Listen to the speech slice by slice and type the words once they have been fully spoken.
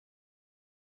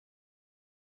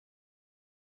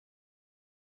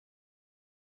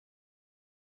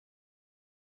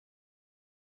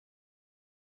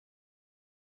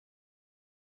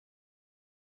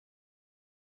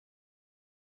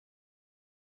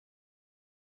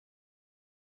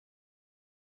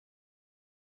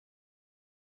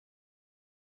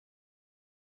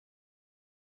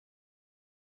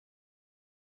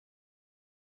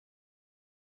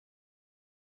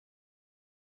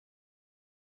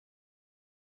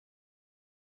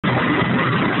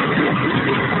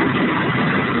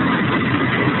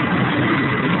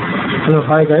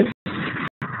Hi guys.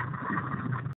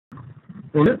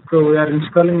 Okay, so we are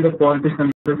installing the quality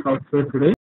center software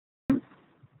today.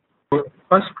 So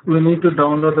first, we need to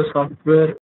download the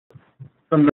software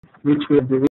from which we are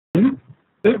doing.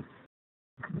 Okay.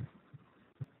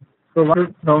 So while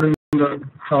downloading the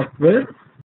software,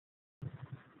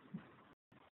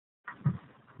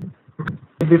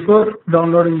 before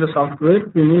downloading the software,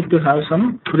 we need to have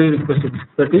some prerequisites.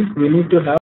 That is, we need to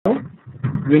have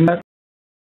Windows.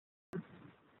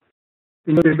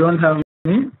 If you don't have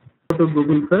any, go to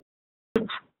Google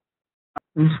search,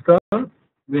 install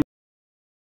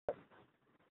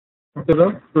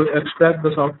Windows to extract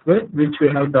the software which we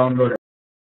have downloaded.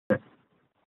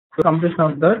 For completion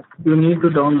of that, you need to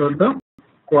download the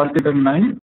Quality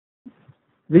 9,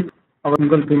 which our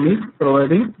single team is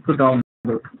providing to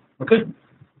download. Okay,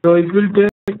 so it will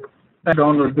take a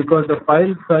download because the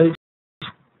file size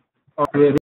of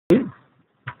where is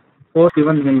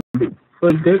 471 MB. So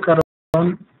it will take around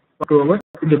 2 hours,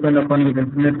 depending upon your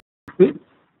internet speed.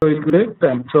 So it will take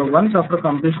time. So once after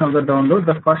completion of the download,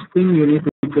 the first thing you need to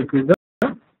check is the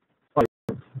file.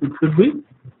 It should be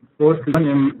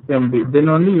 471 MB. Then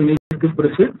only you need to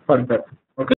proceed further.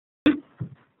 Okay.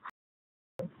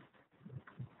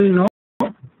 We know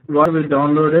what we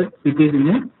downloaded. It is in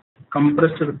a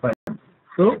compressed file.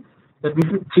 So let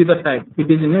me see the type. It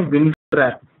is in a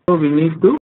WinRAR. So we need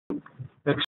to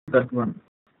extract that one.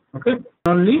 Okay.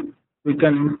 Only we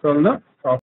can install the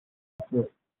software.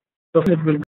 So it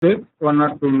will take 1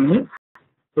 or 2 minutes.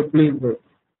 So please wait.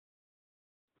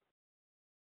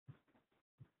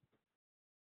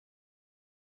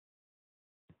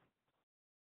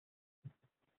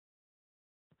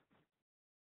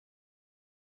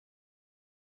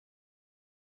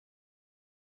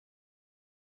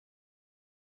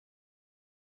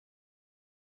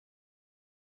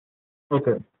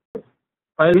 Okay.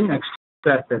 File being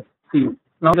extracted. See,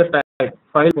 now the type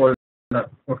file folder.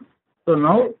 Okay. So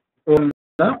now open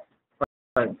the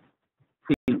file.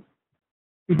 See,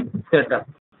 it is set up.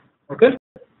 Okay.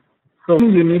 So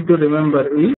you need to remember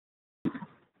is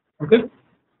okay.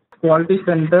 Quality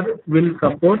Center will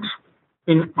support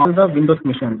in all the Windows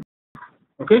machines.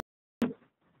 Okay.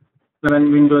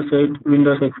 When Windows 8,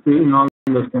 Windows XP, in all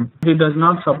those things. It does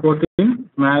not support in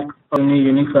Mac or any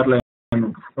Unix or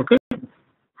Linux. Okay.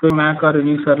 So Mac or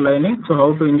Unix or Linux. So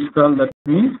how to install that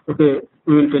means, okay,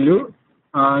 we will tell you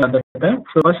at that time.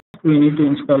 So first we need to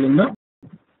install in the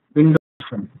Windows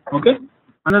version. Okay.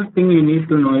 Another thing you need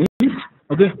to know is,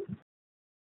 okay,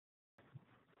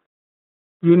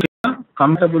 you need the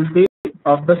compatibility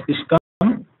of the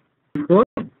system before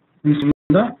installing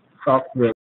the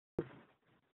software.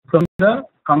 So the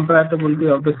compatibility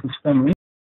of the system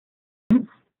means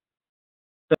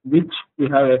which we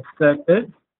have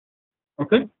extracted.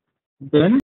 Okay.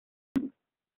 Then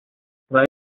right.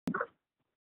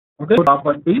 Okay.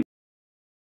 Property.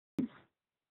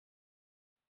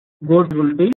 Go to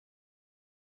utility.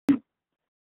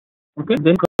 Okay.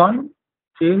 Then on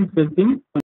change setting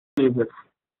labels.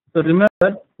 So remember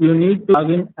that you need to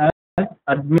log in as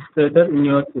administrator in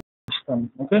your system.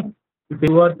 Okay. If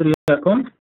you have 3 accounts,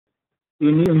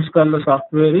 you need to install the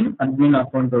software in admin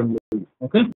account only.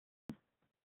 Okay.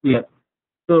 Yeah.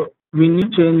 So we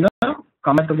need to change the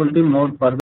compatibility mode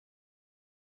for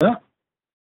the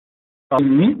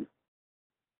admin.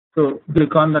 So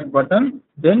click on that button.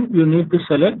 Then you need to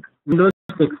select Windows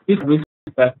XP Service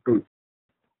Pack 2.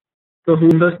 So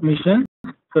Windows Mission.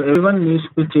 So everyone needs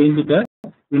to change it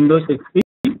as Windows XP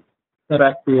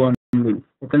Pack 2 only.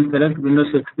 You can select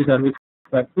Windows XP Service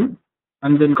Pack 2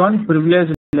 and then on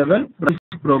privilege level run this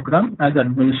program as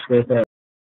administrator.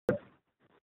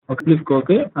 Okay, click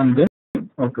OK and then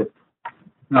OK.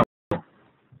 Now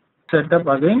set up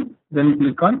again, then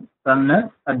click on run as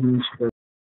administrator.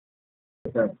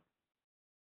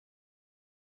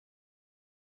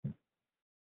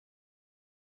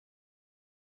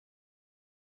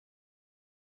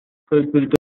 So it will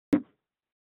take,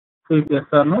 so if yes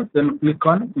or no, then click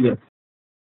on yes.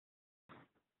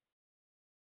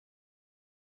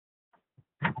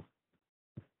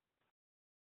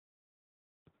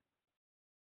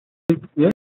 Click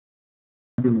yes,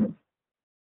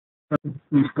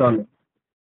 install.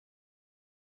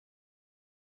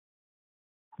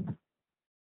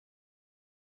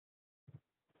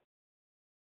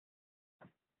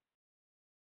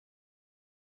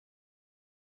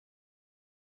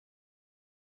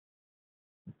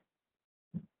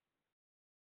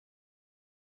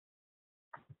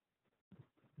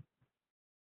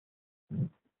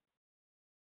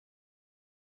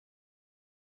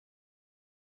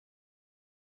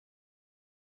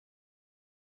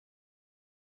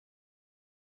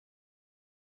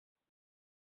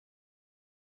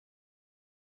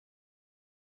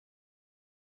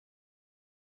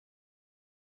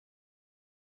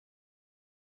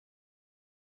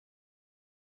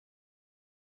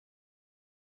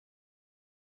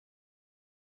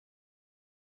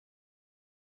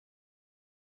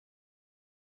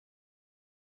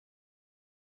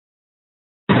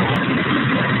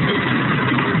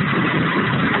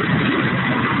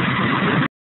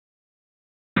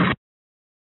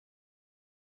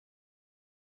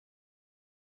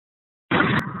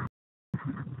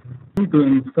 to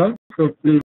install, so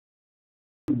please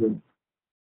wait.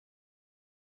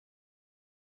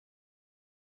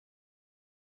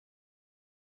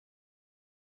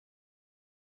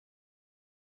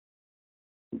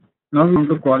 Now we want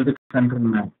to quality center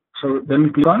map. So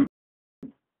then click on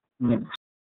next.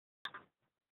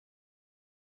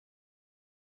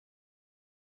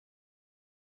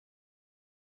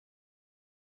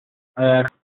 I add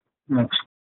next.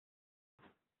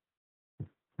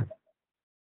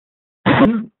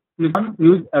 Then click on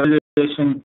use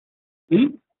evaluation key.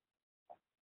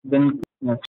 Then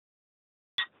next.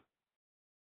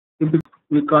 If you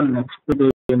click on next to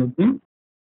do anything,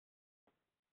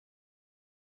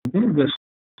 just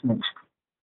next.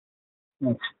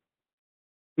 Next.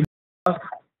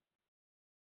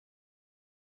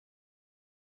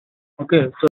 Okay,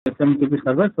 so SMTP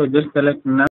server. So just select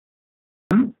none.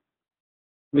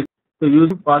 So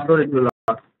use password it will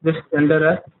ask. Just enter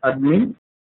as admin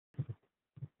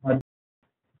and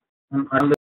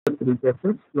other three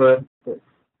cases where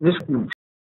just next.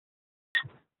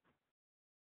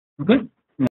 Okay.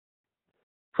 Next.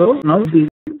 So now this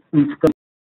install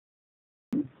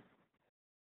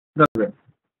the web.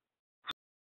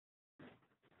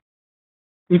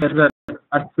 If error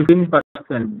at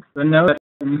 15%, whenever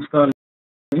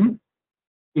installing,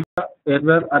 if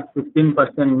error at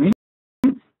 15% means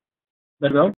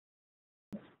that's out.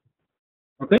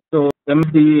 Okay, so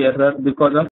MD error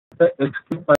because of the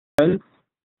execute files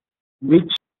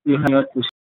which you have in your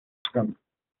system.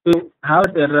 So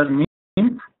have error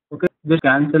means okay, just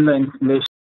cancel the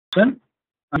installation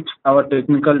and our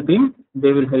technical team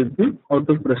they will help you how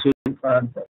to proceed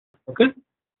further. Okay.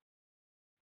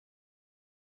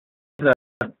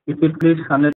 If it is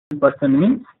 100%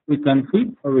 means we can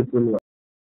see how it will work.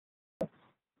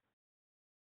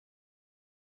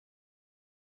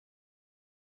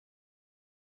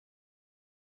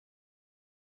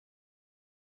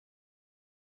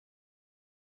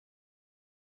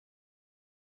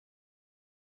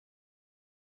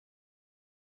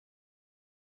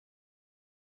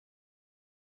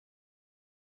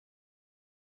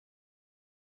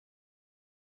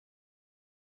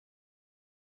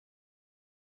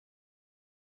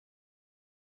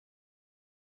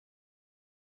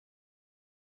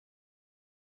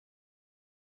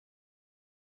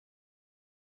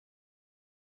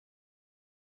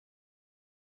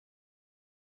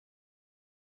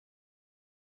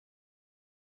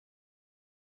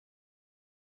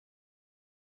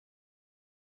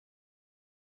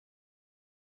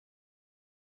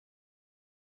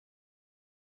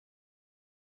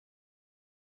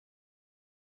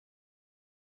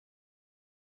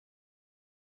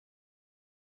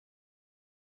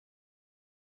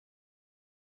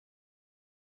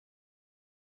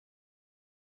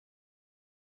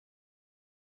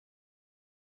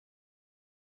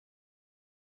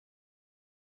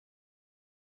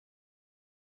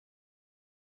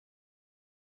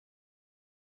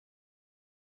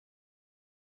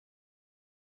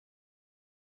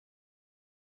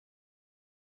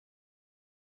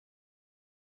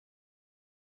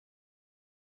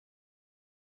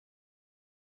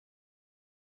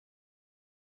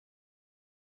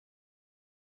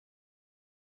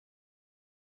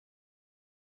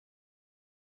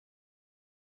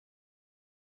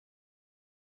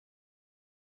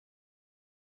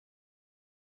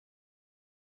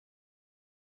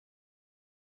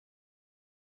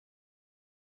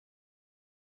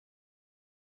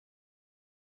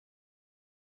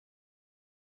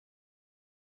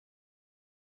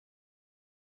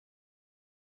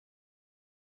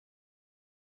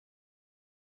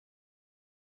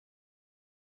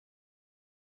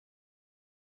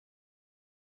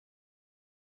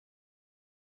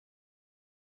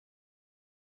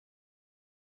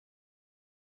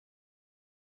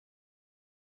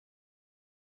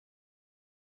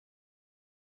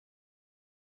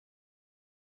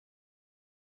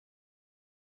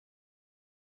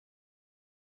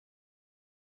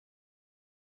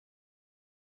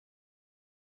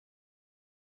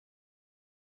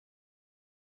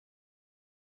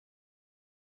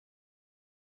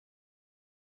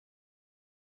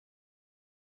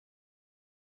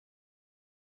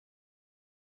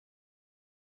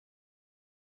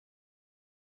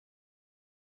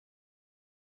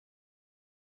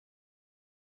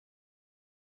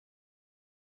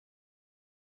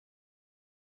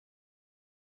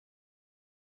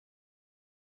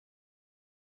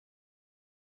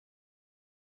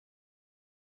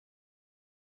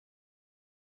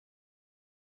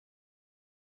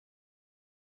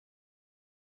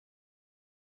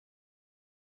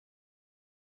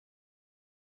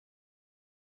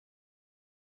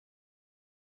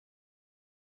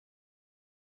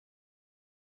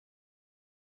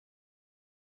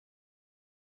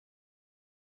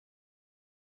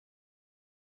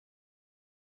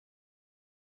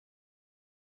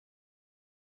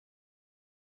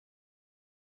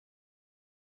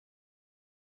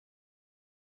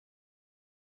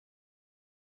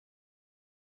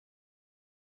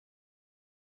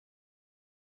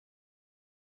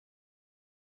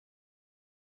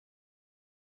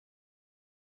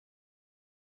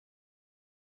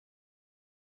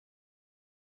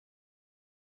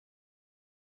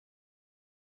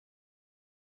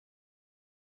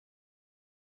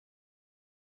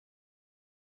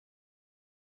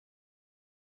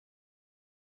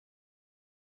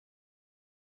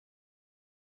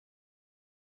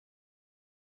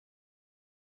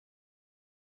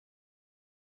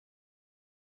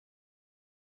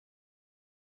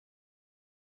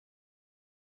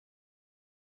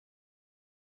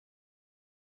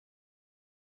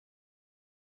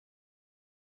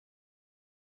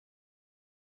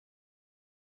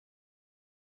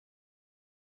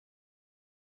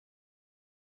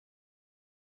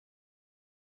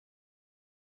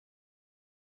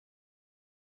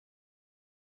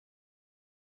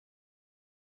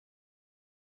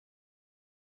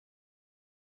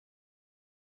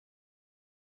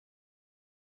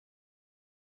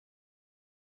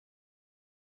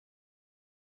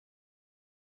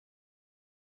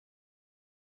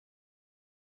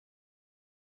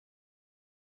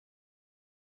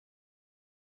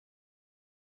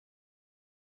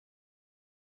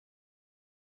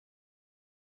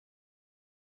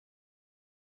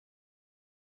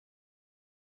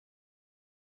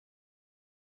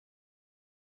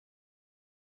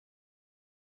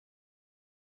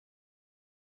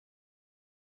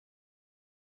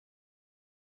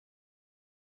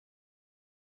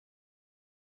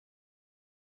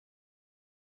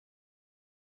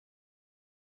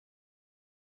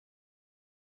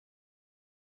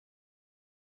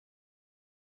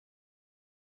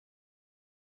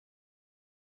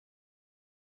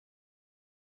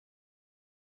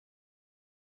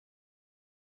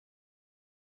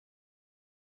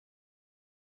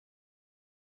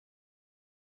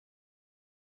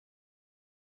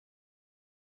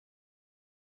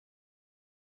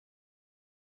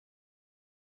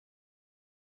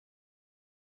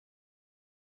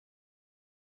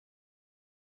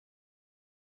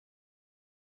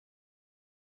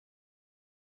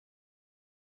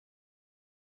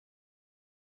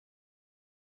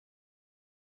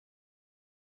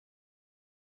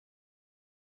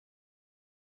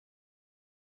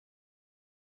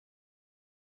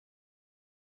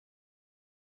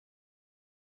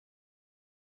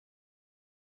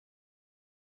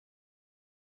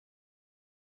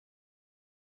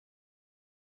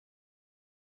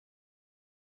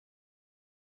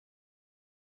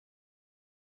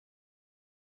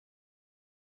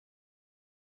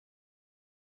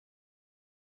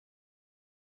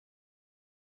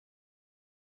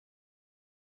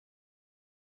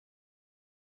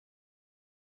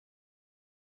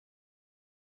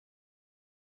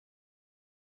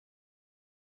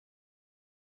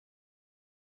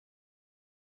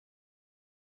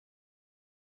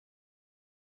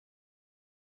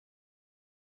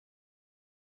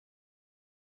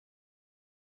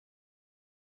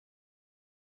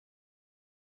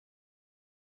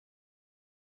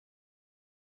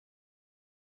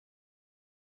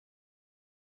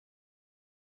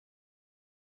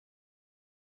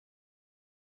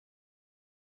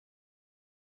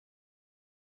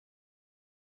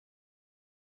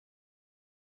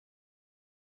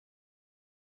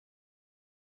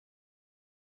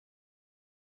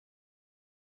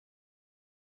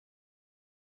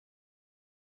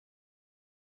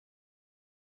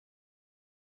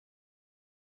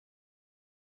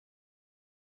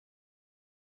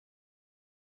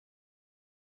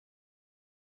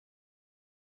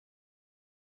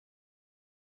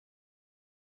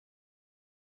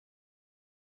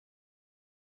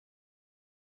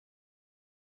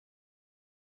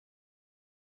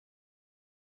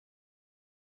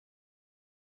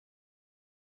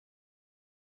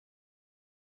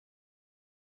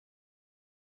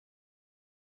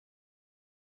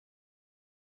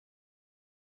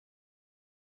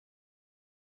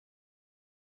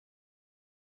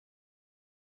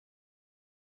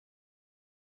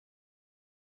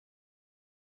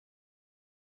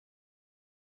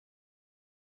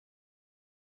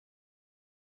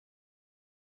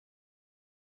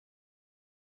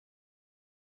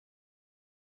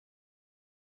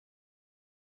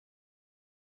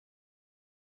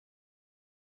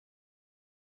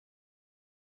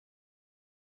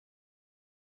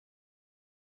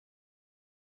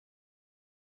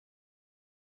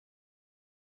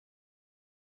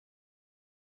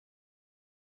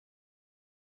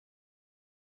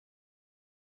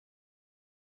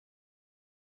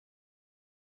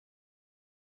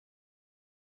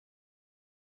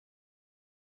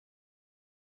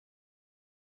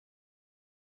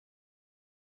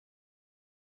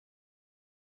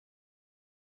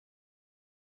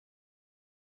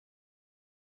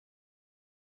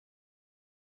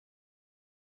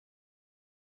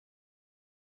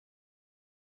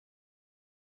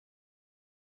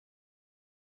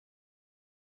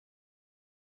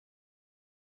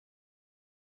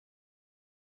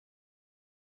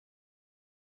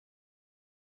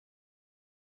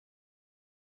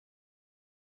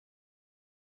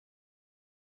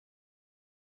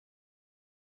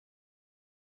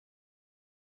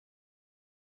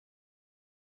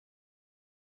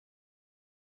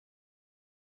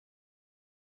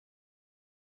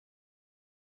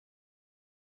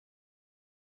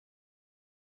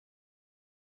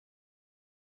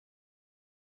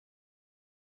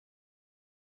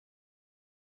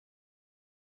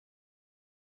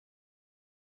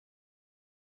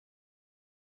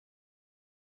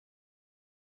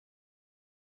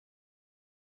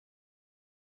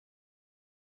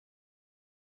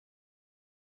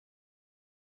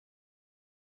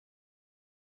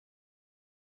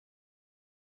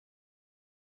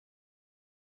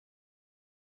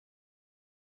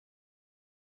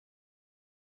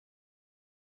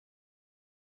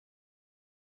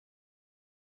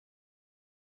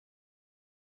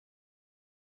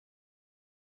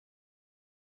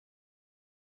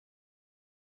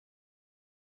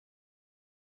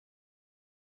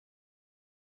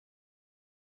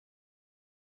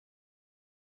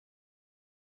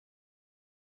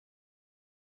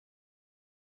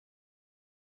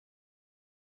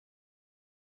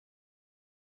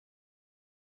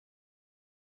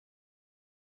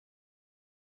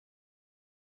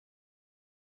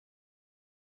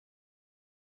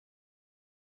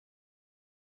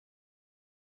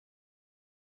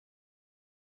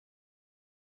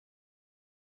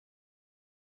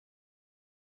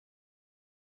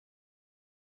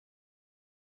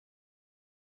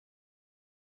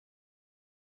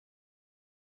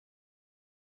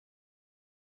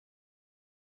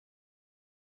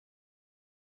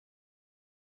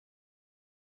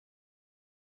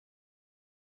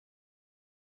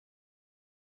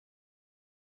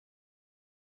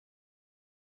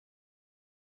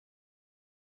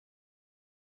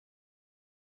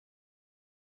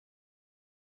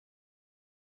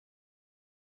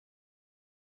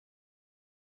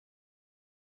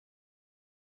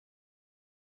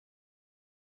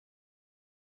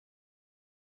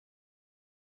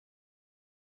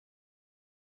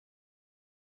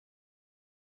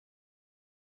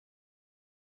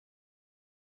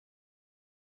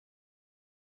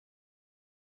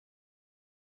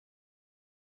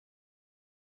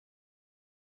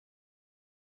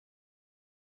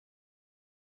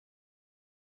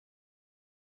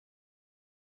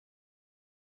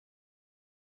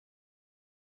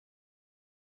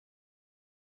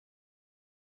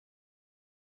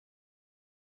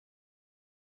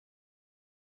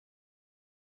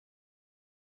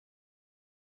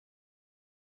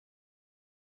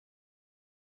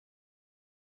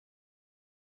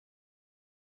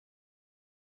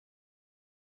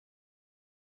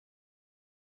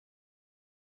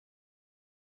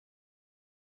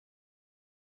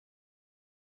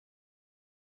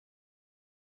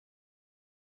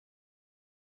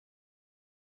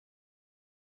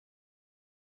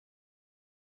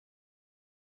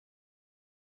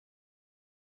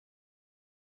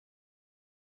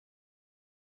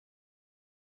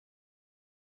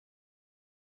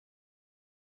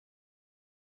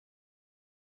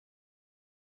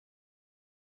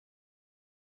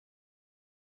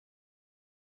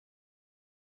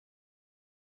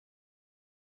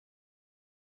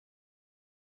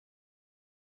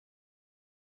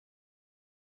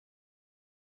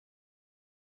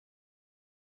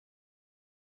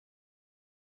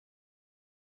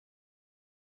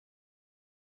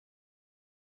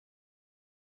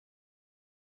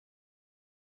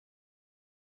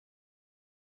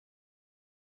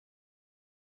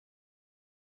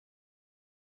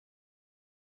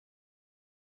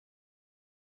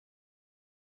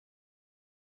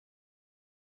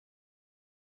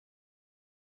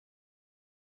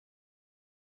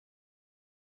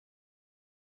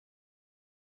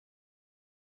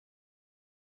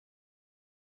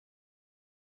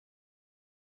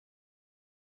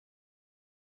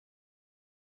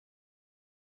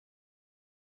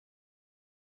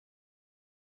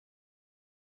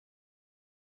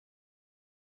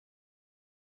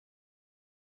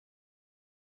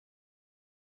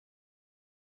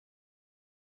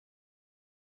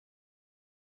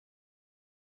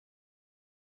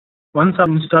 Once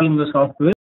I'm installing the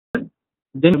software,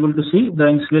 then able to see the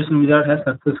installation wizard has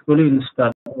successfully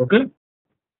installed. Okay,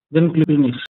 then click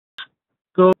finish.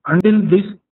 So until this,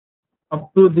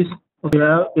 up to this, if you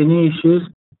have any issues,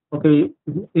 okay,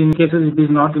 in cases it is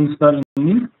not installing,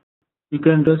 you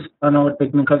can just on our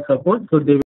technical support, so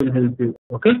they will help you.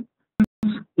 Okay,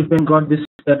 if you got this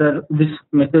error, this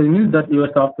message means that your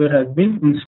software has been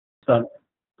installed.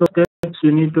 So steps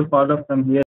you need to follow from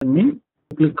here means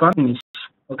click on finish.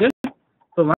 Okay,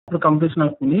 so once the completion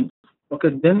of finish, okay,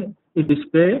 then it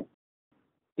display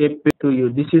a page to you.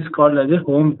 This is called as a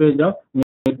home page of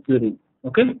Mercury.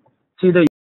 Okay, see the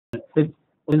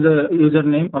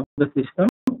username of the system,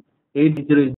 80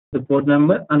 is the port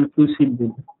number, and QC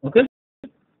bin. Okay,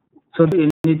 so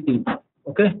anything.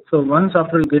 Okay, so once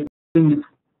after getting this,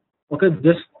 okay,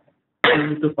 just you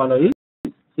need to follow it.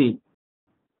 See,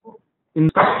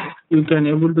 you can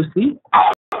able to see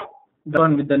the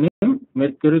one with the name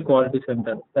Mercury Quality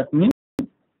Center. That means,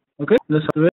 okay, the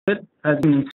software has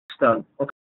been installed.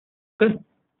 Okay,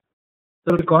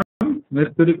 so we call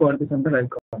Mercury Quality Center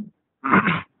icon.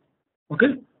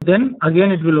 Okay, then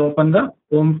again it will open the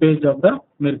home page of the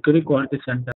Mercury Quality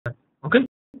Center. Okay,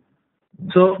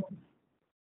 so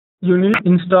you need to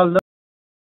install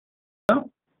the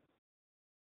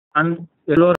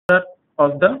unloader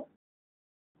of the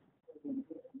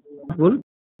full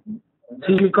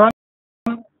silicon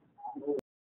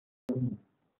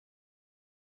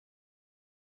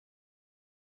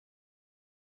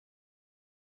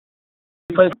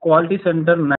Quality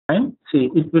Center 9. See,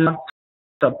 it will not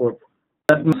support.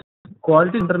 That means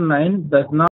Quality Center 9 does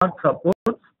not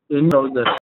support any browser.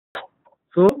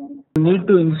 So you need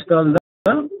to install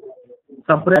the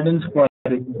separate add-ins for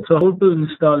it. So how to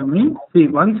install means, see,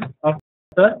 once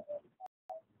after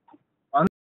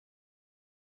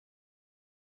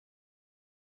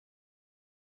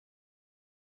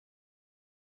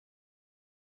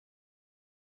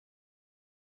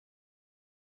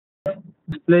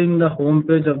displaying the home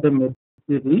page of the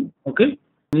Mercury, okay,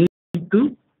 you need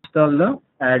to install the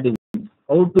add-ins.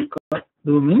 How to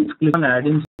do means click on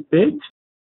add-ins page.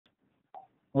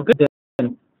 Okay,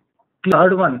 then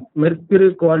third one,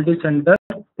 Mercury Quality Center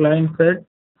client side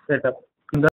setup.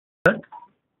 That,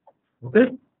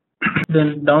 okay,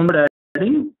 then download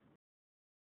add-in,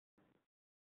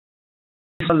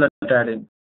 install that add-in.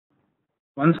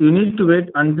 Once you need to wait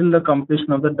until the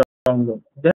completion of the download,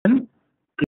 then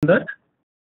click that,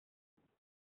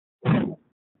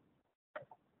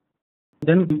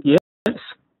 then click yes,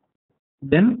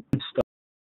 then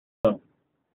install.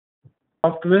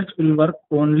 Software will work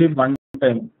only one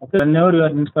time. Okay, whenever you are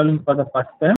installing for the first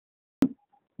time,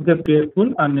 be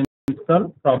careful and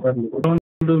install properly. Don't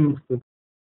do mistakes.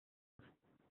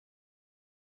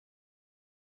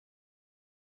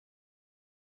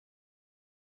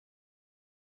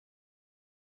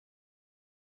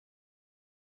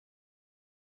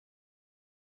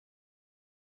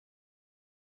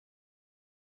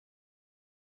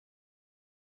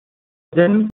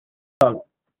 Then install.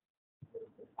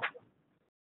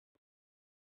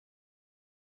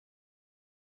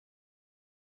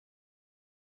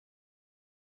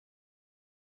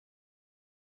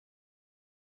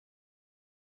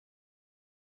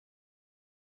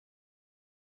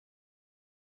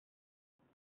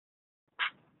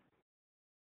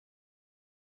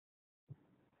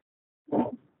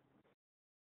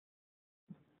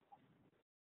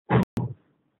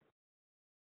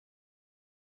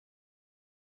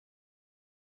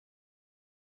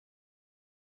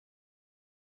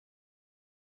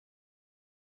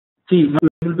 See, now you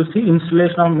are able to see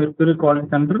installation of Mercury Quality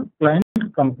Center client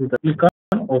computer. Click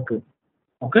on OK.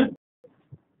 Okay.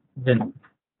 Then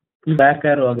click back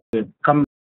arrow again. Come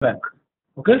back.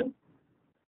 Okay.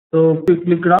 So we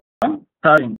click on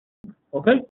starting.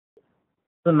 Okay.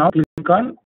 So now click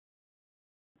on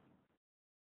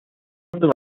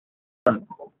the one.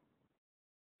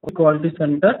 Quality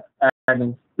Center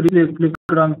add-ins. Click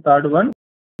on third one.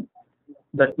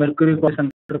 That Mercury Quality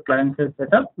Center client side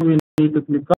setup. We need to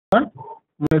click on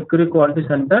Mercury Quality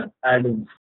Center add-ins.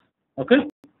 Okay.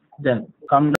 Then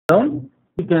come down.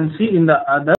 You can see in the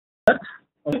other.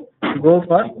 Okay. Go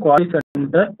for Quality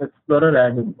Center Explorer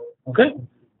add-in. Okay.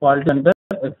 Quality Center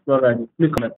Explorer add-in.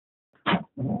 Click on it.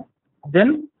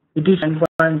 Then it is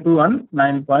 9.2 and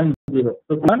 9.0.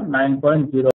 So click on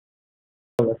 9.0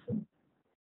 version.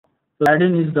 So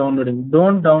add-in is downloading.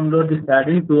 Don't download this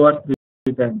add-in 2 or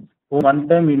 3 times. One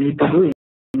time you need to do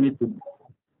anything.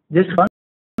 Just one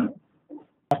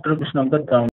after completion of the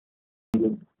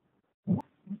download.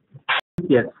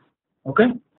 Yes. Okay.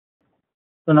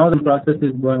 So now the process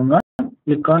is going on.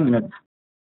 Click on next.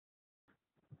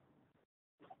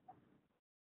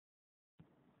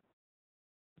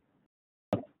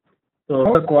 So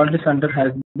the quality center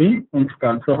has been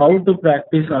installed. So how to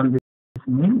practice on this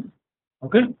means,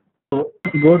 okay? So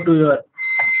go to your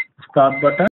start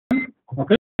button,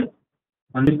 okay,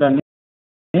 and the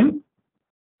name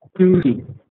QC,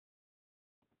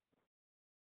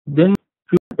 then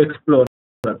Explorer,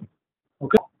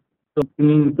 okay. So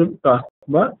into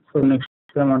taskbar. So next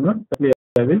time onward,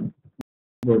 I will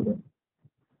go there.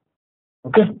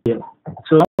 Okay, yeah.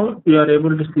 So now you are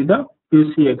able to see the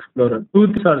QC Explorer. Two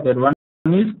things are there. One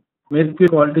is Mercury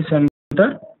Quality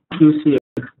Center QC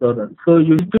Explorer. So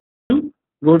you need to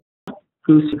go to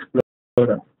QC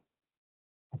Explorer.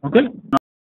 Okay.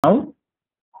 Now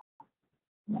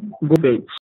go page.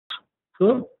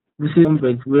 So this is home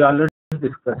page. We already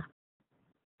discussed.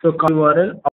 So copy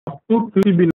URL up to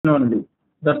QC bin only.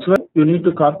 That's why you need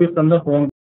to copy from the home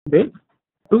page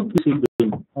to QC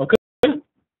bin. Okay.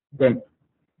 Then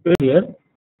here,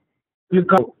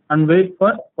 click out and wait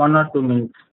for 1 or 2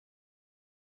 minutes.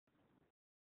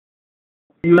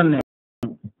 Your name.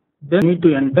 Then you need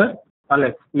to enter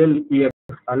Alex,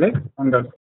 Alex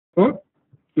underscore.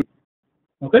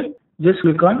 Okay. Just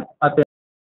click on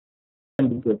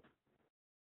authenticate.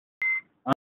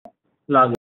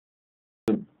 Login.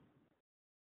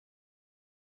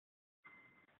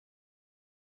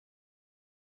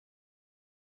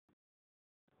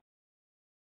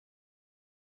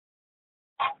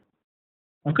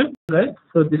 Okay, right.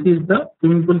 So this is the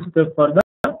simple step for the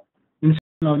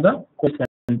installation of the quality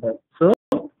center. So,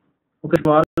 okay, to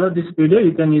follow this video,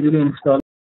 you can easily install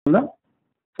the.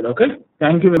 Okay,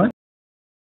 thank you very much.